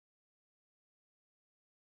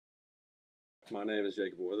My name is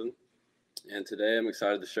Jacob Worthen, and today I'm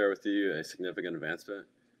excited to share with you a significant advancement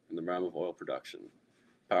in the realm of oil production,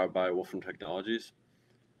 powered by Wolfram Technologies.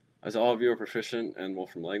 As all of you are proficient in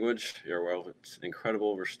Wolfram language, you're aware of its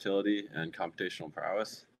incredible versatility and computational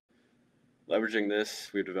prowess. Leveraging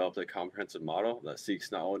this, we've developed a comprehensive model that seeks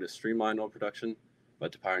not only to streamline oil production,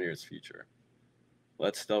 but to pioneer its future.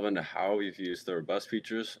 Let's delve into how we've used the robust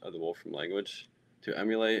features of the Wolfram language to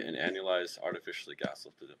emulate and annualize artificially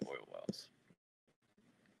gas-lifted oil wells.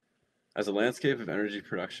 As the landscape of energy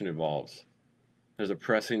production evolves, there's a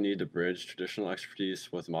pressing need to bridge traditional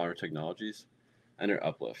expertise with modern technologies. Enter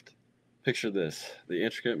UpLift. Picture this: the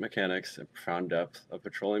intricate mechanics and profound depth of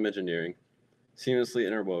petroleum engineering seamlessly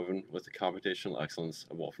interwoven with the computational excellence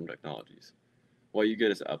of Wolfram Technologies. What you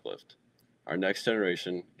get is UpLift, our next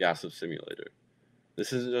generation gas lift simulator.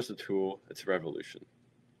 This isn't just a tool, it's a revolution.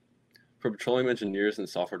 For petroleum engineers and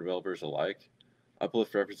software developers alike,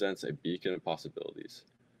 UpLift represents a beacon of possibilities.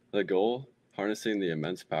 The goal, harnessing the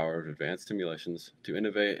immense power of advanced simulations to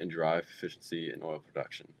innovate and drive efficiency in oil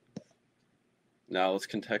production. Now let's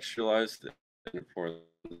contextualize the importance.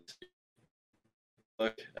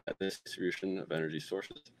 Look at this distribution of energy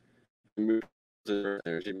sources. Move the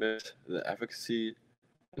energy mix, the efficacy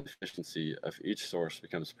and efficiency of each source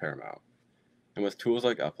becomes paramount. And with tools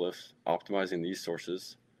like UpLift, optimizing these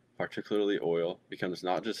sources, particularly oil, becomes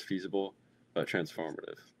not just feasible, but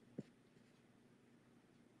transformative.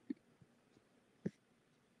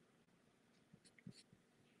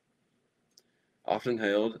 Often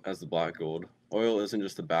hailed as the black gold, oil isn't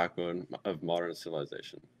just the backbone of modern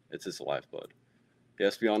civilization, it's its lifeblood.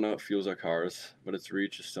 Yes, we all know it fuels our cars, but its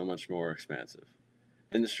reach is so much more expansive.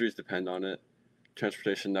 Industries depend on it,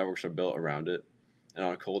 transportation networks are built around it, and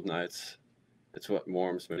on cold nights, it's what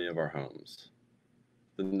warms many of our homes.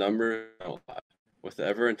 The numbers don't lie. With the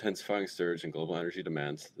ever-intensifying surge in global energy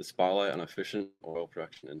demands, the spotlight on efficient oil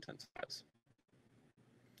production intensifies.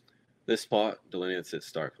 This plot delineates it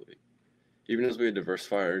starkly. Even as we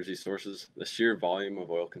diversify our energy sources, the sheer volume of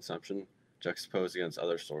oil consumption, juxtaposed against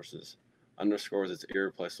other sources, underscores its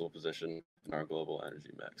irreplaceable position in our global energy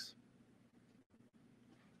mix.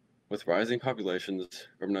 With rising populations,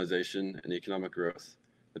 urbanization, and economic growth,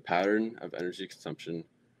 the pattern of energy consumption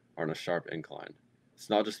are on a sharp incline. It's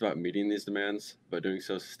not just about meeting these demands, but doing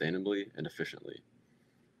so sustainably and efficiently.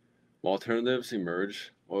 While alternatives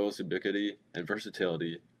emerge, oil's ubiquity and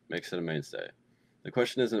versatility makes it a mainstay. The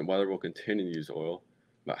question isn't whether we'll continue to use oil,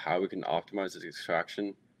 but how we can optimize its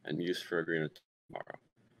extraction and use for a greener tomorrow.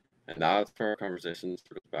 And that's where our conversation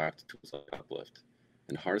circles back to tools like UpLift.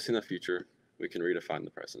 In harnessing the future, we can redefine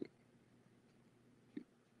the present.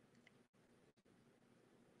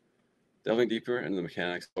 Delving deeper into the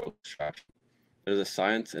mechanics of oil extraction, there's a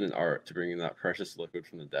science and an art to bringing that precious liquid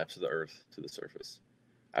from the depths of the earth to the surface.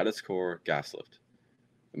 At its core, gas lift.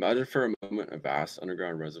 Imagine for a moment a vast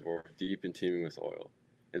underground reservoir deep and teeming with oil.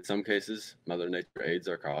 In some cases, Mother Nature aids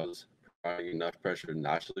our cause, providing enough pressure to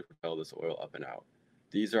naturally propel this oil up and out.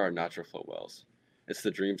 These are our natural flow wells. It's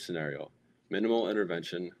the dream scenario, minimal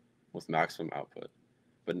intervention with maximum output.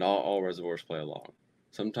 But not all reservoirs play along.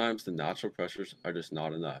 Sometimes the natural pressures are just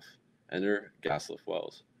not enough. Enter gas lift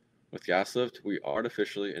wells. With gas lift, we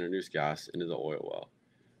artificially introduce gas into the oil well.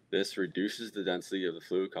 This reduces the density of the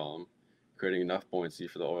fluid column, creating enough buoyancy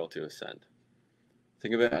for the oil to ascend.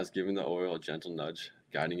 Think of it as giving the oil a gentle nudge,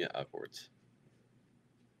 guiding it upwards.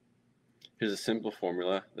 Here's a simple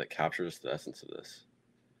formula that captures the essence of this.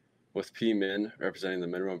 With P-min representing the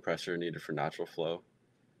minimum pressure needed for natural flow,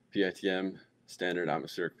 PATM, standard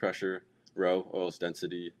atmospheric pressure, rho, oil's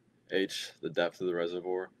density, H, the depth of the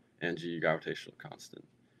reservoir, and G, gravitational constant.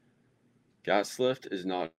 Gas lift is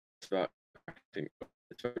not about acting,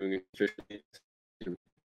 it's about doing it efficiently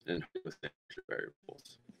and with extra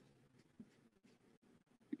variables.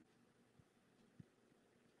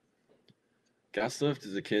 Gas lift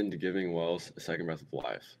is akin to giving wells a second breath of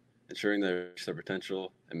life, ensuring they reach their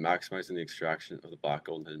potential and maximizing the extraction of the black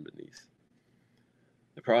gold hidden beneath.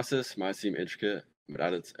 The process might seem intricate, but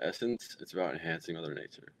at its essence, it's about enhancing Mother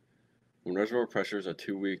Nature. When reservoir pressures are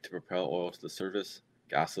too weak to propel oil to the surface,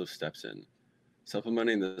 gas lift steps in,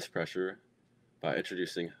 supplementing this pressure by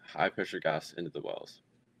introducing high-pressure gas into the wells.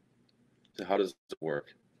 So how does it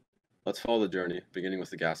work? Let's follow the journey, beginning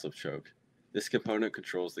with the gas lift choke. This component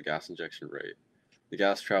controls the gas injection rate. The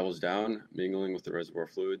gas travels down, mingling with the reservoir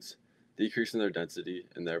fluids, decreasing their density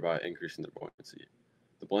and thereby increasing their buoyancy.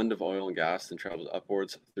 The blend of oil and gas then travels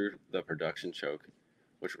upwards through the production choke,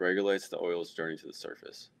 which regulates the oil's journey to the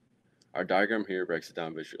surface. Our diagram here breaks it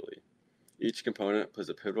down visually. Each component plays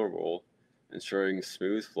a pivotal role, ensuring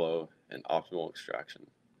smooth flow and optimal extraction.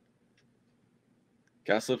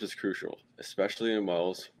 Gas lift is crucial, especially in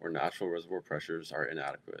wells where natural reservoir pressures are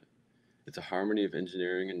inadequate. It's a harmony of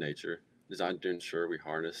engineering and nature designed to ensure we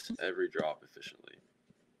harness every drop efficiently.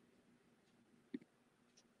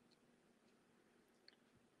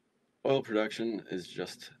 Oil production is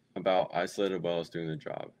just about isolated wells doing the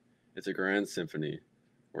job. It's a grand symphony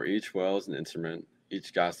where each well is an instrument,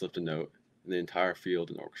 each gas lift a note, and the entire field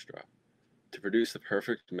an orchestra. To produce the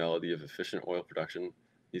perfect melody of efficient oil production,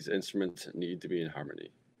 these instruments need to be in harmony.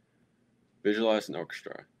 Visualize an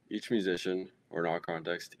orchestra. Each musician, or in our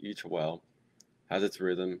context, each well, has its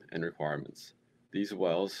rhythm and requirements. These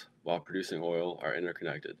wells, while producing oil, are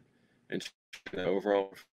interconnected, ensuring the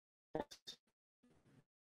overall performance.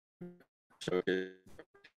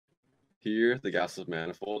 Here, the gas lift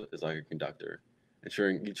manifold is like a conductor,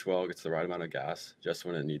 ensuring each well gets the right amount of gas just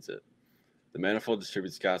when it needs it. The manifold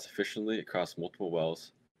distributes gas efficiently across multiple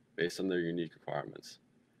wells based on their unique requirements.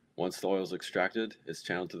 Once the oil is extracted, it's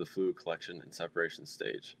channeled to the fluid collection and separation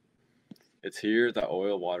stage. It's here that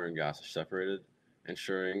oil, water, and gas are separated,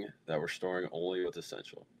 ensuring that we're storing only what's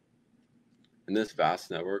essential. In this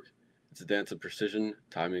vast network, it's a dance of precision,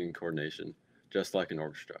 timing, and coordination, just like an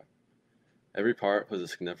orchestra. Every part plays a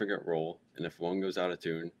significant role, and if one goes out of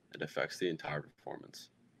tune, it affects the entire performance.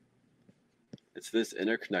 It's this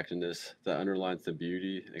interconnectedness that underlines the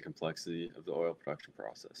beauty and complexity of the oil production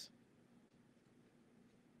process.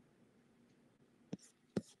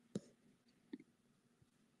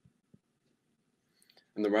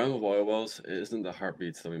 In the realm of oil wells, it isn't the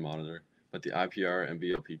heartbeats that we monitor, but the IPR and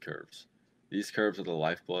VLP curves. These curves are the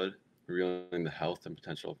lifeblood, revealing the health and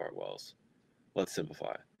potential of our wells. Let's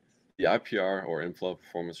simplify. The IPR, or inflow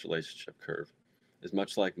performance relationship curve, is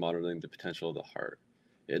much like monitoring the potential of the heart.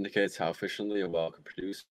 It indicates how efficiently a well can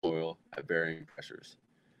produce oil at varying pressures.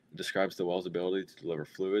 It describes the well's ability to deliver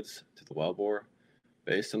fluids to the wellbore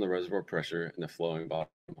based on the reservoir pressure and the flowing bottom.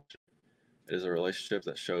 It is a relationship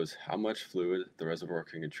that shows how much fluid the reservoir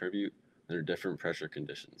can contribute under different pressure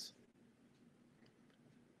conditions.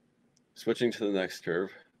 Switching to the next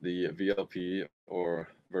curve, the VLP, or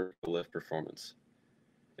vertical lift performance.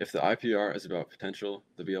 If the IPR is about potential,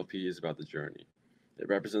 the VLP is about the journey. It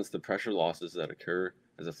represents the pressure losses that occur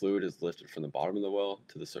as the fluid is lifted from the bottom of the well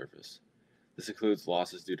to the surface. This includes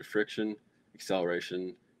losses due to friction,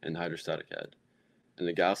 acceleration, and hydrostatic head. In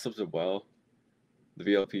the gas lift of well, the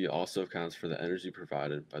VLP also accounts for the energy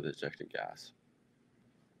provided by the ejected gas.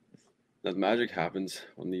 Now, the magic happens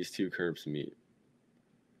when these two curves meet.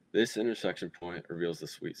 This intersection point reveals the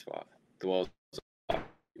sweet spot. The well is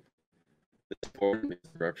this important because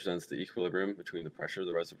it represents the equilibrium between the pressure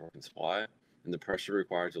the reservoir can supply and the pressure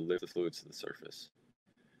required to lift the fluids to the surface.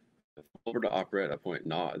 If the well were to operate at a point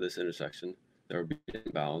not at this intersection, there would be an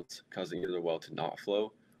imbalance, causing either the well to not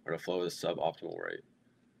flow or to flow at a suboptimal rate.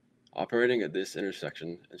 Operating at this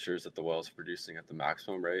intersection ensures that the well is producing at the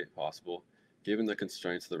maximum rate possible, given the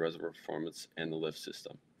constraints of the reservoir performance and the lift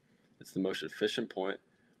system. It's the most efficient point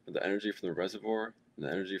where the energy from the reservoir and the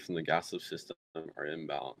energy from the gas lift system are in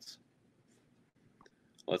balance.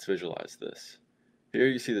 Let's visualize this. Here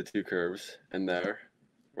you see the two curves, and there,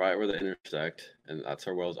 right where they intersect, and that's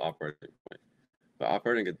our well's operating point. By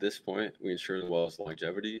operating at this point, we ensure the well's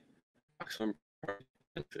longevity, maximum and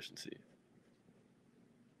efficiency.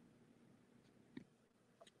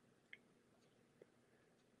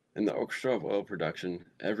 In the orchestra of oil production,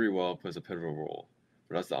 every well plays a pivotal role,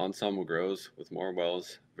 but as the ensemble grows with more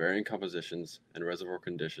wells, varying compositions, and reservoir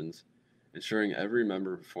conditions, ensuring every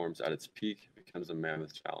member performs at its peak becomes a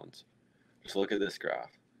mammoth challenge. Just look at this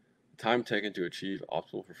graph. The time taken to achieve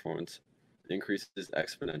optimal performance increases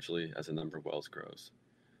exponentially as the number of wells grows.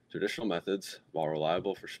 Traditional methods, while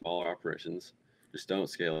reliable for smaller operations, just don't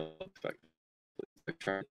scale effectively. Like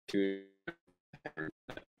trying to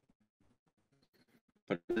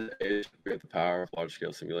But in this age, we have the power of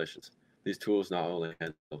large-scale simulations. These tools not only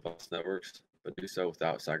handle vast networks, but do so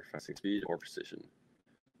without sacrificing speed or precision.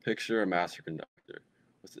 Picture a master conductor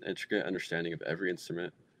with an intricate understanding of every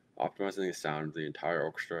instrument, optimizing the sound of the entire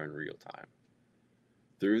orchestra in real time.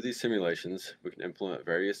 Through these simulations, we can implement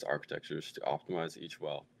various architectures to optimize each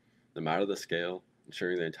well, no matter the scale,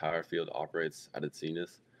 ensuring the entire field operates at its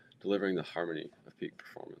zenith, delivering the harmony of peak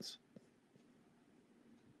performance.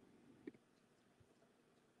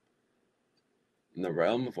 In the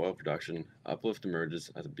realm of oil production, UpLift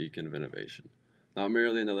emerges as a beacon of innovation. Not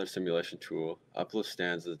merely another simulation tool, UpLift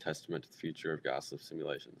stands as a testament to the future of gas lift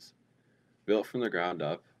simulations. Built from the ground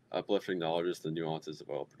up, UpLift acknowledges the nuances of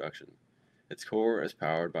oil production. Its core is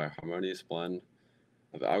powered by a harmonious blend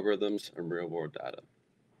of algorithms and real-world data.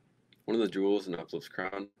 One of the jewels in UpLift's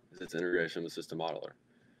crown is its integration with System Modeler.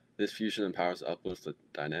 This fusion empowers UpLift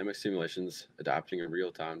with dynamic simulations, adapting in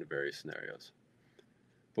real time to various scenarios.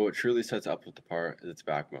 But what truly sets UpLift apart is its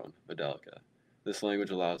backbone, Mathematica. This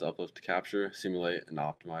language allows UpLift to capture, simulate, and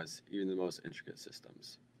optimize even the most intricate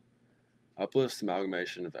systems. UpLift's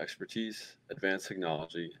amalgamation of expertise, advanced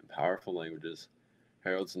technology, and powerful languages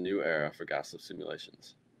heralds a new era for gas lift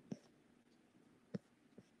simulations.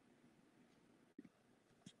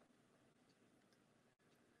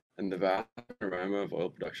 In the vast panorama of oil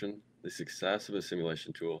production, the success of a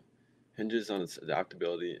simulation tool hinges on its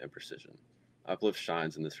adaptability and precision. UpLift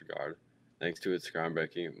shines in this regard, thanks to its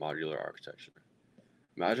groundbreaking modular architecture.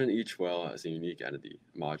 Imagine each well as a unique entity,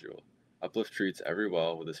 a module. UpLift treats every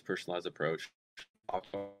well with this personalized approach,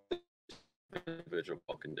 optimized individual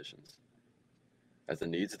well conditions. As the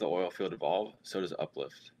needs of the oil field evolve, so does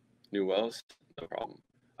UpLift. New wells? No problem.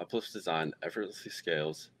 UpLift's design effortlessly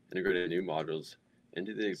scales, integrating new modules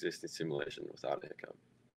into the existing simulation without a hiccup.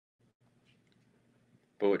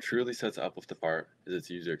 But what truly sets UpLift apart is its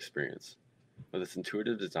user experience. With its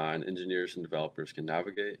intuitive design, engineers and developers can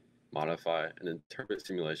navigate, modify, and interpret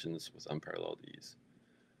simulations with unparalleled ease.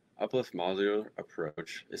 UpLift's modular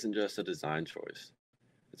approach isn't just a design choice,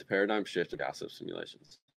 it's a paradigm shift of gas lift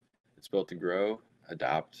simulations. It's built to grow,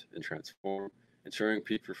 adapt, and transform, ensuring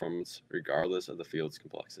peak performance regardless of the field's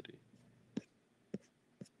complexity.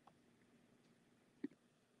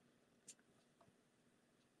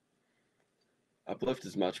 UpLift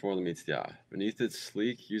is much more than meets the eye. Beneath its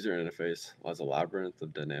sleek user interface lies a labyrinth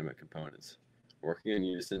of dynamic components, working in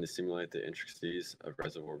unison to simulate the intricacies of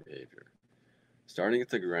reservoir behavior. Starting at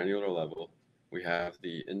the granular level, we have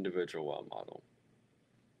the individual well model.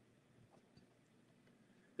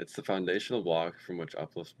 It's the foundational block from which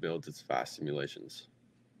UpLift builds its vast simulations.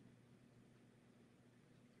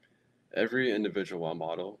 Every individual well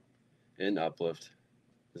model in UpLift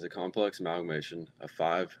is a complex amalgamation of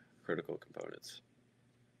 5 critical components.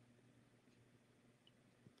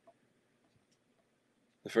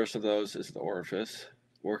 The first of those is the orifice,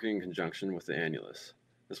 working in conjunction with the annulus.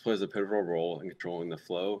 This plays a pivotal role in controlling the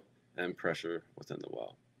flow and pressure within the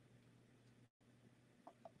well.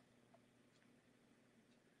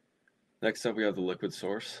 Next up, we have the liquid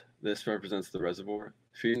source. This represents the reservoir,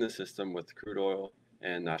 feeding the system with crude oil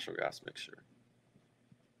and natural gas mixture.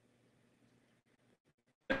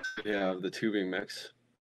 Next, we have the tubing mix,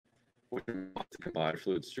 which involves the combined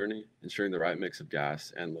fluids journey, ensuring the right mix of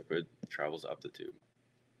gas and liquid travels up the tube.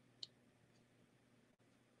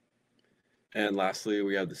 And lastly,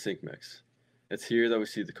 we have the sink mix. It's here that we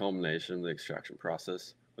see the culmination of the extraction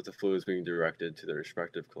process, with the fluids being directed to their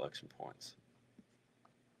respective collection points.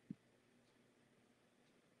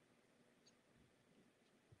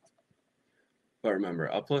 But remember,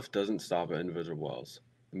 UpLift doesn't stop at individual wells.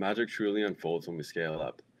 The magic truly unfolds when we scale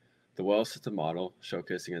up. The well system model,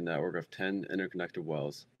 showcasing a network of 10 interconnected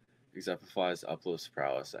wells, exemplifies UpLift's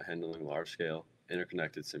prowess at handling large-scale,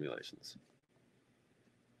 interconnected simulations.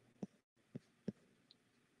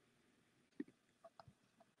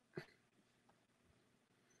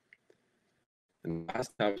 And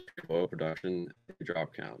last time, oil production, every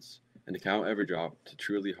drop counts, and to count every drop to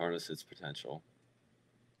truly harness its potential,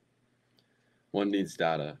 one needs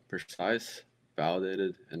data, precise,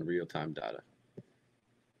 validated, and real-time data.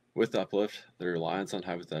 With UpLift, the reliance on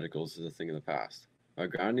hypotheticals is a thing of the past. By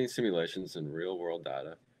grounding simulations in real-world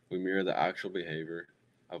data, we mirror the actual behavior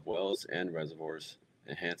of wells and reservoirs,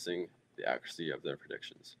 enhancing the accuracy of their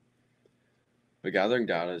predictions. But gathering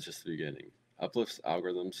data is just the beginning. UpLift's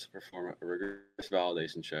algorithms perform rigorous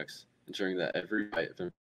validation checks, ensuring that every byte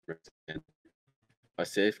of information. By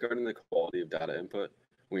safeguarding the quality of data input,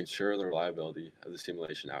 we ensure the reliability of the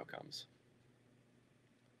simulation outcomes.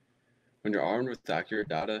 When you're armed with accurate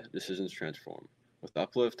data, decisions transform. With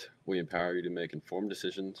UpLift, we empower you to make informed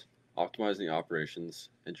decisions, optimizing operations,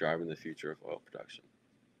 and driving the future of oil production.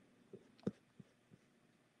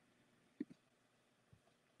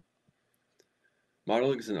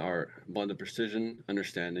 Modeling is an art, a blend of precision,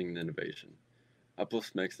 understanding, and innovation.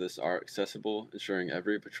 UpLift makes this art accessible, ensuring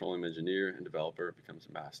every petroleum engineer and developer becomes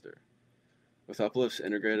a master. With UpLift's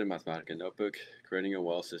integrated Mathematica notebook, creating a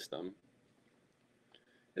well system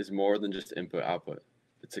is more than just input-output.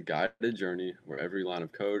 It's a guided journey where every line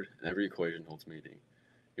of code and every equation holds meaning.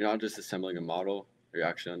 You're not just assembling a model, you're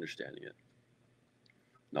actually understanding it.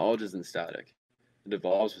 Knowledge isn't static. It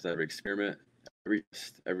evolves with every experiment, every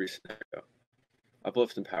scenario.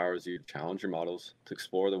 UpLift empowers you to challenge your models, to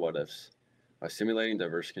explore the what-ifs. By simulating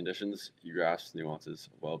diverse conditions, you grasp the nuances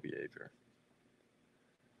of well behavior.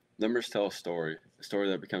 Numbers tell a story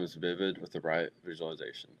that becomes vivid with the right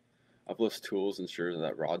visualization. UpLift's tools ensure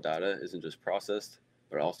that raw data isn't just processed,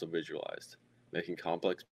 but also visualized, making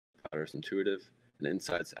complex patterns intuitive and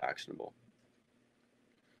insights actionable.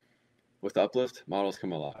 With UpLift, models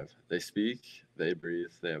come alive. They speak, they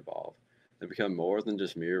breathe, they evolve. They become more than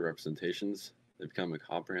just mere representations. They become a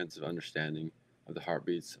comprehensive understanding of the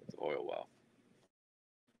heartbeats of the oil well.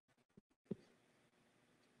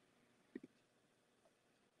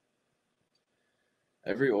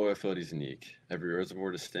 Every oil field is unique, every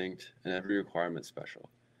reservoir distinct, and every requirement special.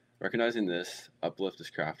 Recognizing this, UpLift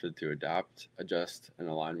is crafted to adapt, adjust, and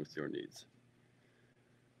align with your needs.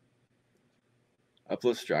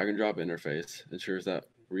 UpLift's drag-and-drop interface ensures that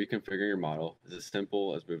reconfiguring your model is as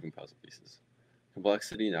simple as moving puzzle pieces.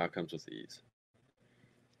 Complexity now comes with ease.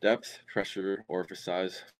 Depth, pressure, orifice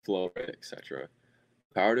size, flow rate, etc.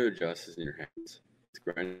 The power to adjust is in your hands. It's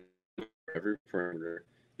granular for every parameter.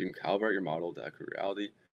 You can calibrate your model to echo reality,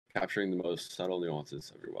 capturing the most subtle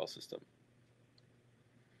nuances of your well system.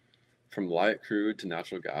 From light crude to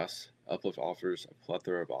natural gas, UpLift offers a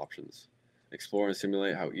plethora of options. Explore and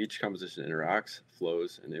simulate how each composition interacts,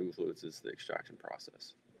 flows, and influences the extraction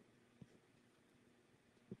process.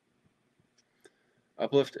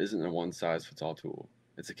 UpLift isn't a one-size-fits-all tool.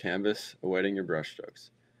 It's a canvas awaiting your brushstrokes.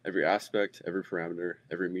 Every aspect, every parameter,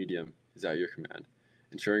 every medium is at your command,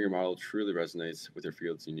 ensuring your model truly resonates with your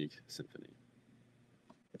field's unique symphony.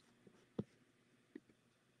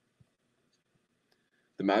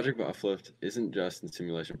 The magic of UpLift isn't just in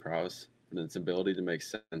simulation prowess, but in its ability to make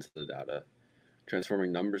sense of the data,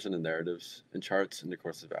 transforming numbers into narratives and charts into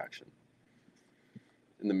courses of action.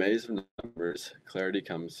 In the maze of numbers, clarity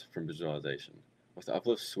comes from visualization. With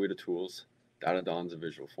UpLift's suite of tools, data dawns in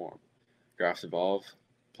visual form. Graphs evolve,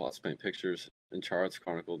 plots paint pictures, and charts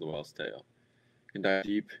chronicle the well's tale. You can dive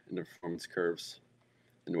deep into performance curves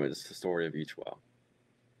and witness the story of each well.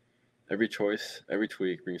 Every choice, every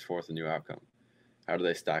tweak brings forth a new outcome. How do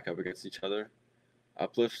they stack up against each other?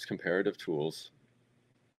 UpLift's comparative tools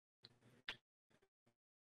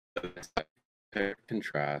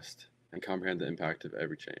contrast and comprehend the impact of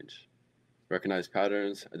every change. Recognize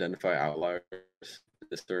patterns, identify outliers, and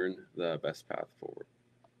discern the best path forward.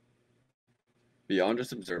 Beyond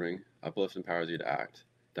just observing, UpLift empowers you to act.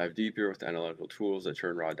 Dive deeper with analytical tools that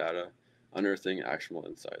turn raw data, unearthing actionable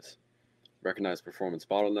insights. Recognize performance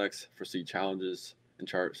bottlenecks, foresee challenges, and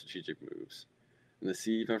chart strategic moves. In the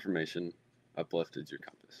sea of information, UpLift is your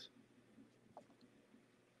compass.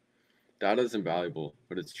 Data is invaluable,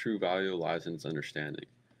 but its true value lies in its understanding.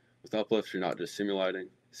 With UpLift, you're not just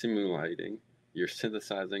simulating, you're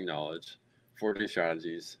synthesizing knowledge, forging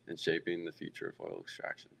strategies, and shaping the future of oil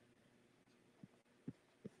extraction.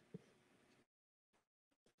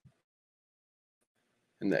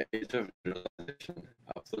 In the age of visualization,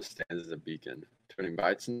 UpLift stands as a beacon, turning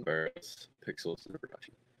bytes into barrels, pixels into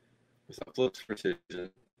production. With UpLift's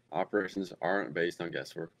precision, operations aren't based on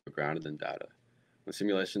guesswork, but grounded in data. When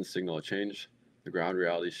simulations signal a change, the ground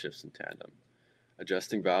reality shifts in tandem.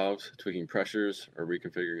 Adjusting valves, tweaking pressures, or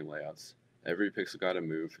reconfiguring layouts, every pixel-guided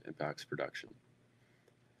move impacts production.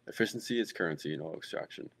 Efficiency is currency in oil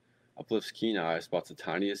extraction. UpLift's keen eye spots the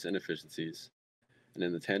tiniest inefficiencies, and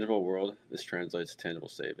in the tangible world, this translates to tangible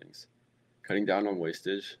savings. Cutting down on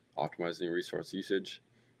wastage, optimizing resource usage,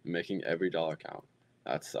 and making every dollar count.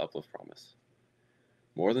 That's the UpLift promise.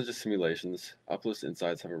 More than just simulations, UpLift's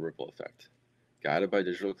insights have a ripple effect. Guided by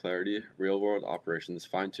digital clarity, real-world operations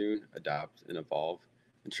fine-tune, adapt, and evolve,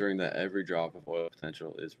 ensuring that every drop of oil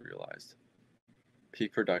potential is realized.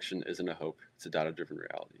 Peak production isn't a hope, it's a data-driven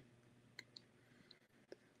reality.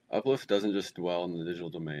 UpLift doesn't just dwell in the digital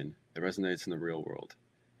domain, it resonates in the real world.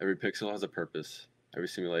 Every pixel has a purpose, every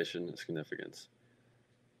simulation has significance,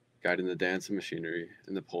 guiding the dance of machinery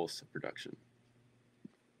and the pulse of production.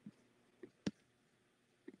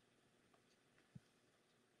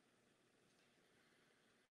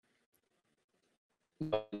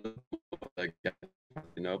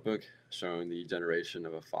 Notebook showing the generation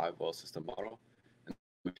of a 5-well system model and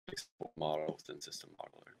the model within System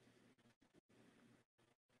Modeler.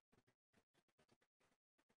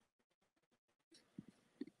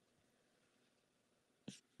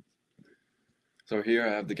 So here I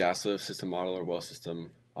have the gas lift System Modeler well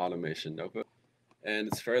system automation notebook, and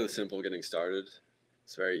it's fairly simple getting started.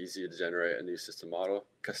 It's very easy to generate a new system model,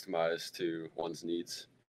 customized to one's needs.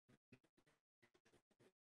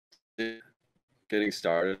 Getting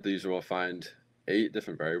started, the user will find 8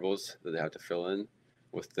 different variables that they have to fill in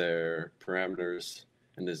with their parameters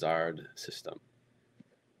and desired system.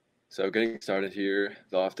 So getting started here,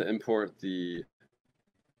 they'll have to import the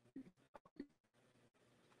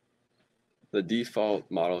default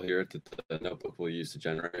model here that the notebook will use to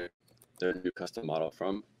generate their new custom model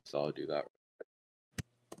from. So I'll do that.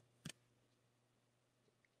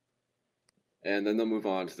 And then they'll move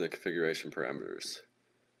on to the configuration parameters.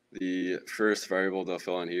 The first variable they'll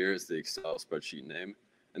fill in here is the Excel spreadsheet name,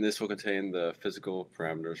 and this will contain the physical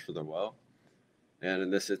parameters for the well. And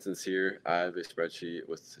in this instance here, I have a spreadsheet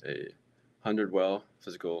with a 100 well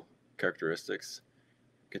physical characteristics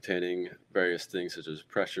containing various things such as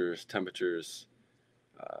pressures, temperatures,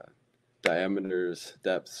 diameters,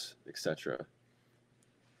 depths, etc.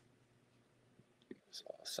 So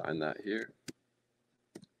I'll assign that here.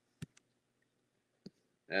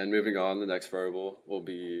 And moving on, the next variable will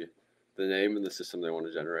be the name and the system they want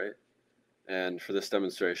to generate. And for this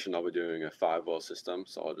demonstration, I'll be doing a 5-well system,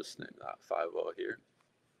 so I'll just name that 5-well here.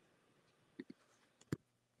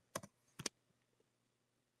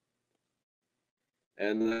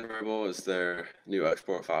 And the variable is their new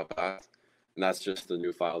export file path, and that's just the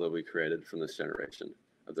new file that we created from this generation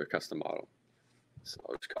of their custom model. So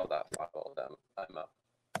I'll just call that file demo.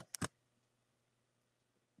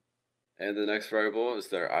 And the next variable is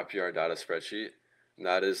their IPR data spreadsheet, and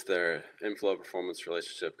that is their inflow performance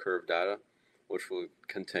relationship curve data, which will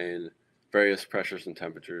contain various pressures and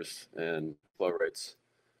temperatures and flow rates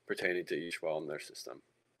pertaining to each well in their system.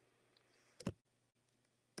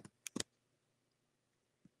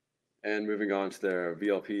 And moving on to their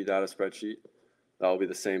VLP data spreadsheet, that will be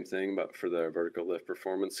the same thing, but for their vertical lift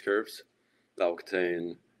performance curves, that will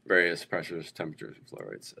contain various pressures, temperatures, and flow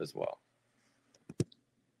rates as well.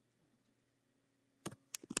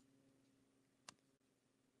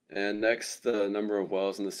 And next, the number of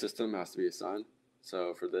wells in the system has to be assigned.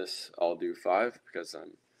 So for this, I'll do 5 because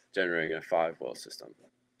I'm generating a 5-well system.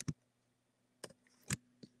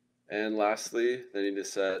 And lastly, they need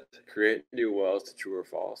to create new wells to true or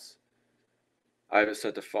false. I have it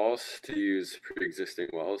set to false to use pre-existing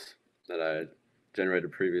wells that I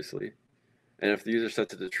generated previously. And if the user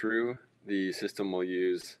sets it to true, the system will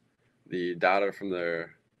use the data from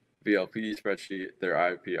their VLP spreadsheet, their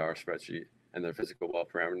IPR spreadsheet, and their physical well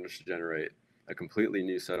parameters to generate a completely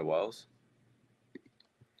new set of wells.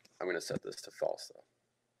 I'm going to set this to false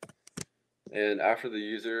though. And after the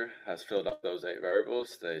user has filled out those 8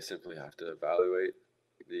 variables, they simply have to evaluate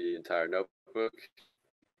the entire notebook.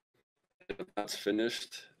 And when that's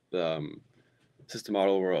finished, the system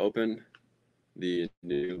model will open the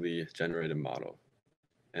newly generated model.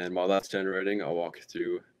 And while that's generating, I'll walk you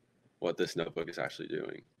through what this notebook is actually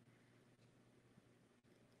doing.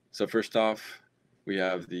 So first off, we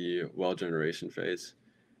have the well generation phase.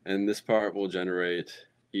 And this part will generate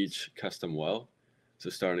each custom well. So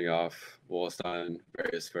starting off, we'll assign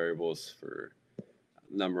various variables for the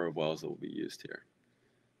number of wells that will be used here.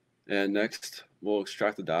 And next, we'll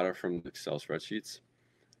extract the data from Excel spreadsheets.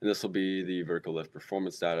 And this will be the vertical lift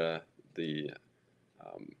performance data, the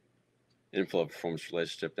inflow performance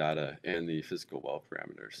relationship data, and the physical well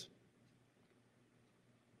parameters.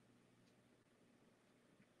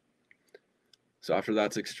 So after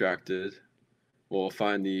that's extracted, we'll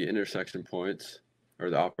find the intersection points or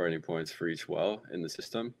the operating points for each well in the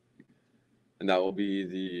system. And that will be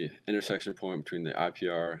the intersection point between the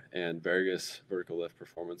IPR and various vertical lift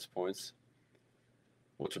performance points,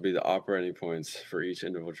 which will be the operating points for each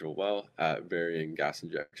individual well at varying gas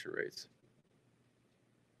injection rates.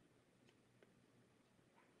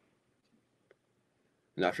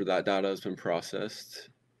 And after that data has been processed,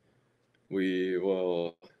 we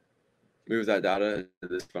will move that data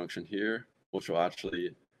into this function here, which will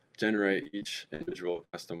actually generate each individual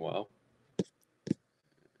custom well.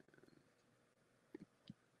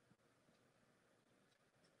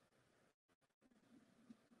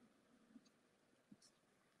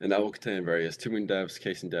 And that will contain various tubing depths,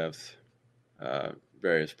 casing depth,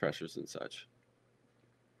 various pressures and such.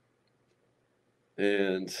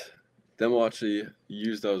 And then we'll actually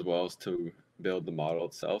use those wells to build the model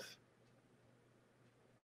itself.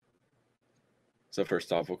 So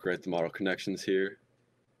first off, we'll create the model connections here.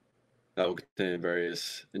 That will contain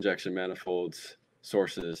various injection manifolds,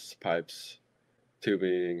 sources, pipes,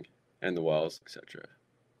 tubing, and the wells, etc.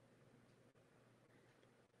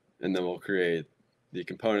 And then we'll create the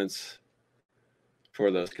components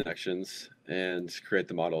for those connections and create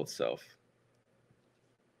the model itself.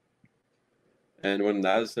 And when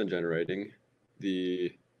that is done generating,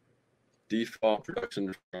 the default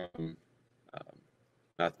production from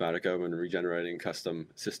Mathematica when regenerating custom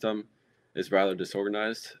system is rather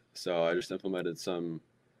disorganized. So I just implemented some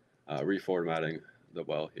reformatting the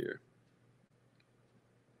well here,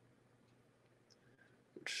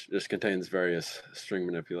 which just contains various string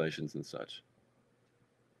manipulations and such.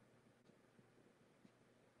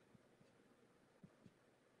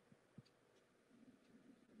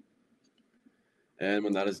 And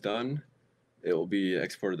when that is done, it will be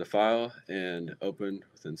exported to file and opened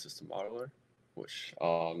within System Modeler. which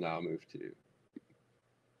I'll now move to.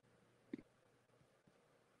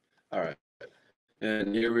 All right,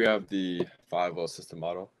 and here we have the 5-well system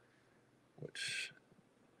model, which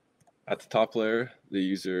at the top layer, the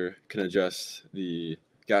user can adjust the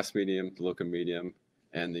gas medium, the liquid medium,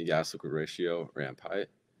 and the gas-liquid ratio, ramp height.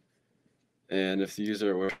 And if the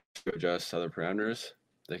user wishes to adjust other parameters,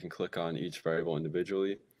 they can click on each variable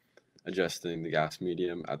individually, adjusting the gas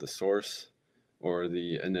medium at the source or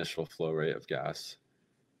the initial flow rate of gas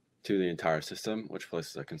to the entire system, which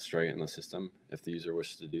places a constraint in the system if the user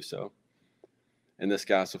wishes to do so. And this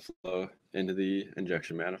gas will flow into the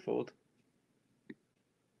injection manifold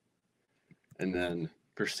and then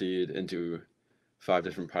proceed into 5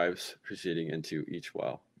 different pipes proceeding into each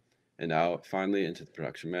well and out finally into the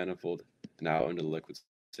production manifold and out into the liquid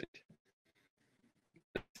sink.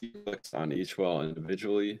 If you click on each well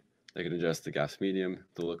individually, they can adjust the gas medium,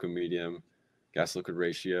 the liquid medium, gas-liquid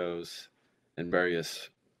ratios, and various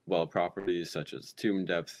well properties such as tube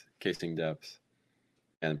depth, casing depth,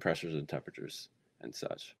 and pressures and temperatures and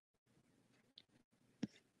such.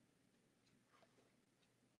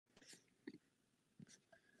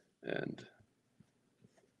 And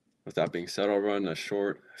with that being said, I'll run a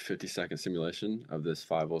short 50-second simulation of this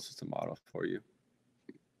 5-well system model for you.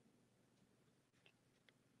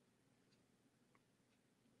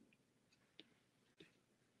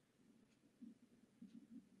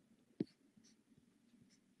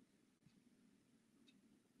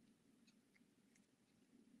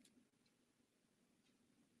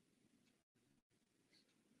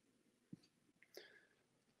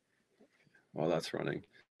 While that's running.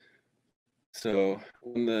 So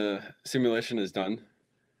when the simulation is done,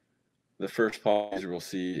 the first plot user will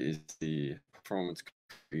see is the performance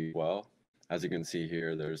curve well. As you can see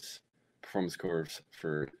here, there's performance curves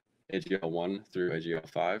for AGL1 through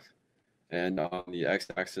AGL5. And on the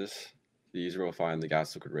x-axis, the user will find the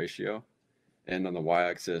gas-liquid ratio. And on the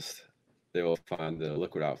y-axis, they will find the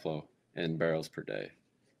liquid outflow in barrels per day.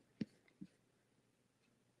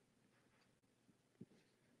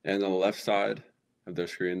 And on the left side of their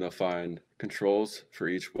screen, they'll find controls for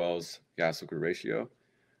each well's gas-liquid ratio,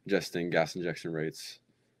 adjusting gas injection rates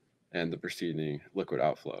and the preceding liquid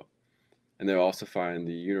outflow. And they'll also find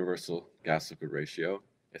the universal gas-liquid ratio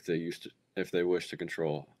if they wish to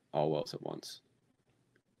control all wells at once.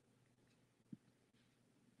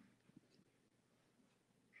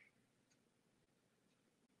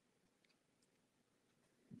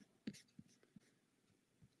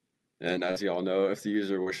 And as you all know, if the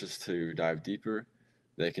user wishes to dive deeper,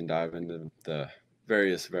 they can dive into the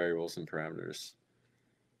various variables and parameters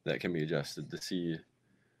that can be adjusted to see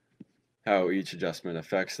how each adjustment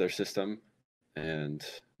affects their system and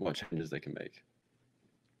what changes they can make.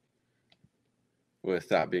 With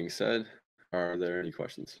that being said, are there any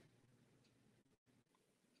questions?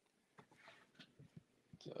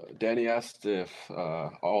 So Danny asked if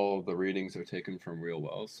all of the readings are taken from real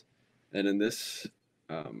wells. And in this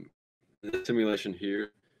simulation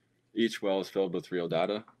here, each well is filled with real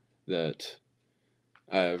data that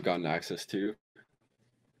I've gotten access to.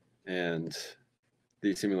 And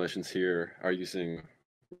these simulations here are using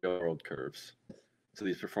real world curves. So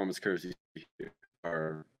these performance curves you see here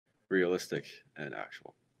are realistic and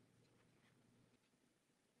actual.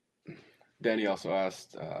 Danny also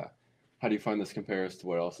asked, how do you find this compares to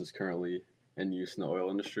what else is currently in use in the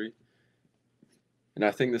oil industry? And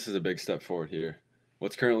I think this is a big step forward here.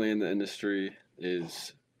 What's currently in the industry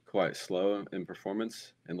is quite slow in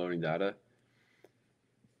performance and loading data.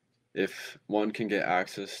 If one can get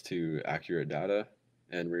access to accurate data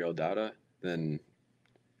and real data, then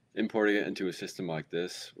importing it into a system like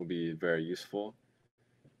this will be very useful,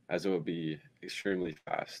 as it will be extremely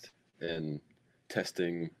fast in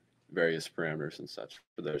testing various parameters and such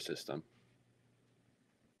for their system.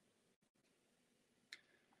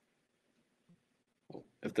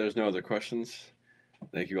 If there's no other questions,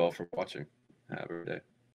 thank you all for watching. Have a good day.